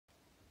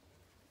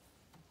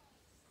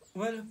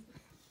Well,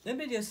 let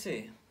me just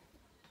say,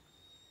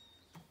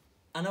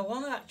 and I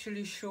want to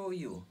actually show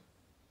you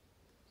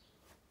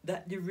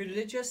that the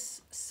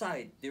religious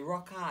side, the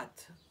rock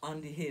art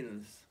on the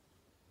hills,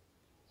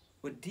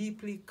 were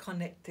deeply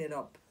connected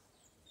up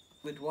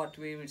with what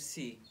we will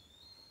see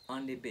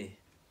on the bay.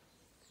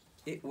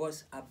 It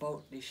was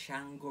about the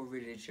Shango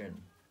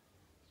religion.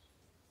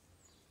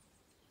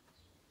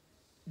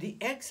 The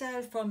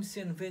exile from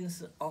St.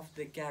 Vincent of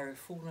the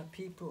Garifuna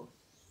people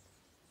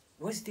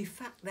was the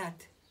fact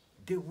that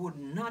they would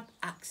not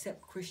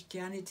accept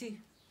Christianity.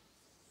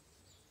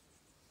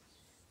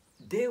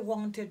 They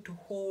wanted to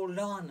hold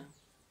on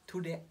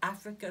to their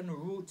African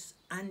roots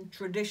and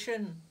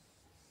tradition.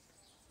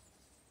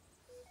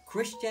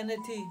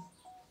 Christianity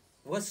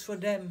was for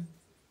them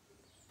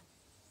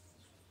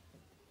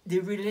the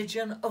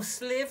religion of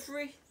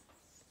slavery.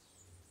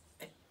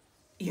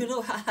 You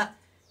know,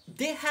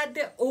 they had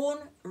their own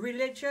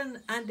religion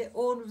and their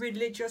own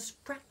religious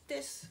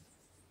practice.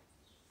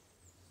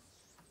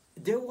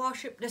 They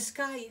worship the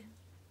sky,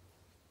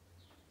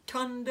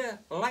 thunder,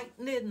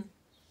 lightning,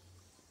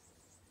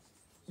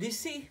 the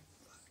sea,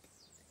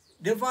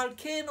 the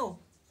volcano.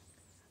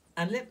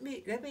 And let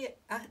me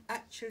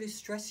actually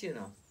stress, you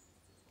know,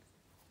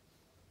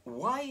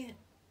 why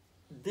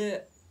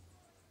the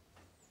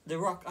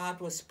rock art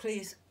was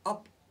placed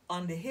up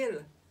on the hill,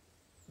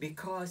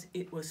 because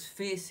it was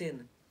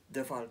facing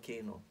the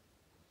volcano.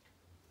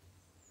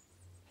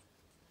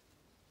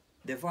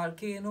 The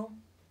volcano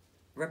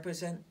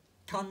represents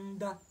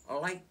thunder,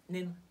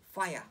 lightning,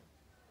 fire.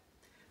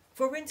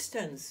 For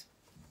instance,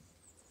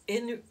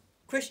 in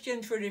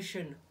Christian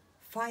tradition,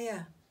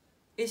 fire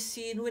is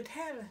seen with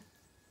hell.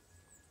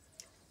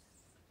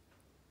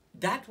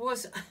 That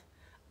was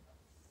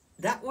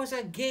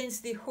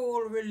against the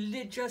whole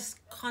religious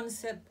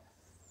concept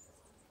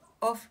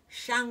of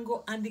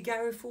Shango and the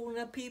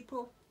Garifuna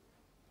people.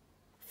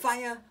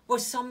 Fire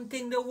was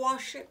something they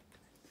worshipped.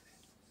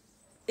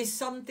 It's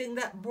something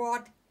that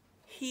brought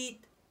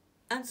heat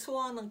and so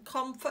on, and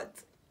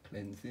comfort.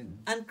 Cleansing.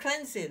 And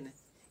cleansing.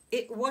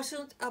 It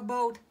wasn't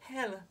about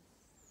hell.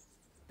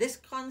 This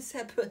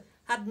concept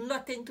had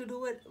nothing to do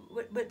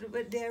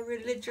with their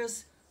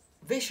religious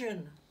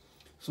vision.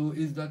 So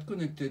is that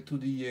connected to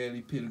the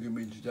yearly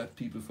pilgrimage that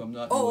people from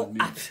North Oh,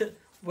 make? absolutely.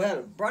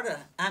 Well, brother,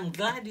 I'm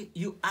glad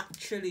you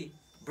actually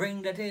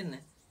bring that in,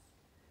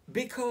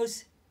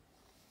 because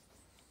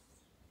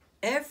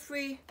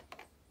every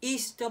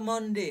Easter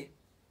Monday,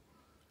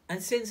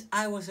 and since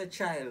I was a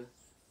child,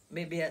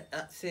 maybe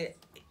at say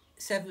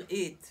 7,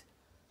 8,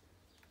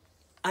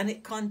 and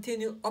it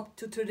continued up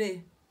to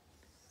today,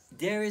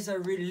 there is a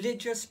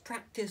religious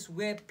practice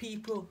where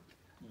people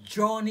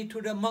journey to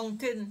the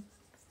mountain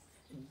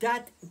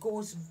that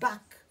goes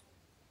back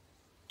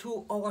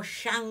to our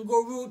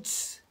Shango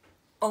roots,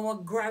 our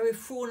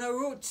Garifuna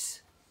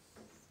roots.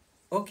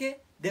 Okay?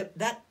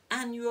 That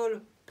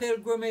annual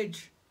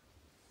pilgrimage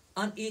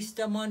on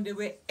Easter Monday,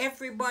 where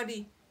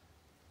everybody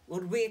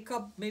would wake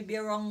up maybe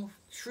around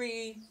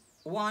 3,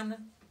 1,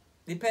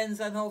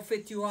 depends on how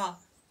fit you are,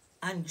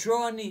 and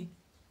journey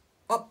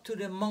up to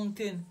the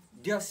mountain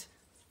just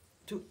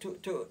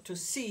to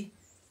see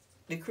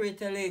the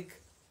Crater Lake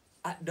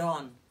at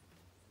dawn.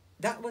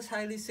 That was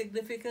highly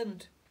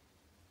significant.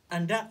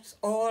 And that's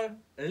all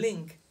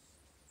linked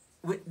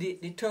with the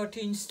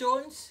 13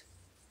 stones,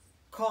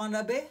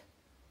 Corner Bay,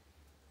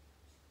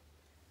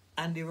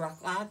 and the rock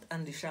art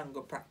and the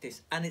Shango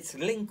practice. And it's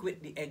linked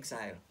with the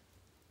exile.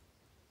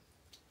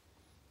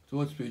 So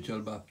what's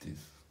spiritual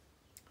Baptist?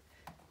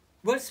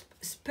 Well,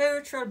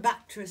 spiritual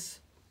Baptists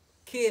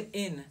came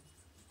in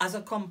as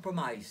a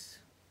compromise.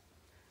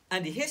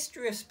 And the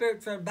history of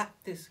spiritual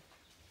Baptists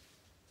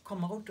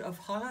come out of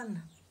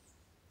Holland,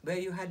 where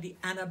you had the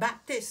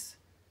Anabaptists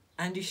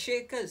and the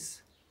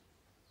Shakers.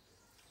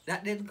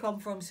 That didn't come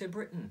from, say,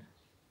 Britain.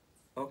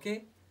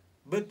 Okay?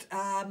 But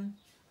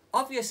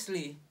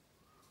obviously,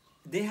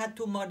 they had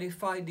to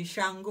modify the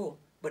Shango.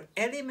 But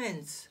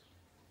elements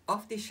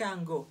of the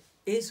Shango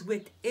is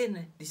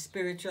within the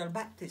spiritual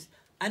Baptist.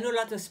 I know a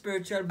lot of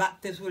spiritual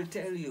Baptists will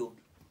tell you,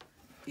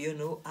 you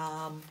know,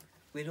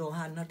 we don't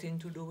have nothing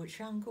to do with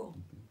Shango,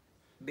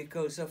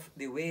 because of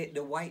the way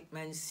the white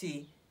men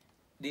see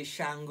the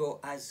Shango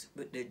as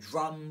with the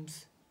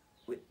drums,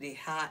 with the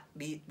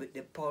heartbeat, with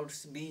the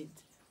pulse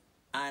beat,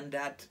 and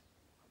that.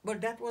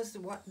 But that was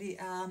what the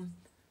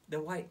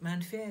white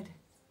man feared: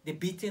 the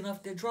beating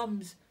of the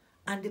drums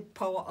and the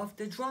power of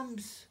the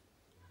drums.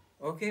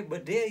 Okay,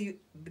 but they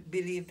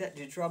believed that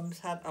the drums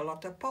had a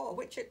lot of power,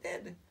 which it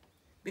did,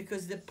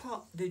 because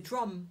the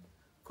drum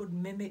could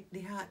mimic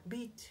the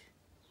heartbeat.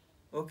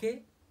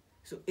 Okay,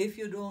 so if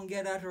you don't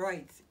get that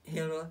right,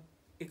 you know,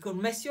 it could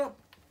mess you up.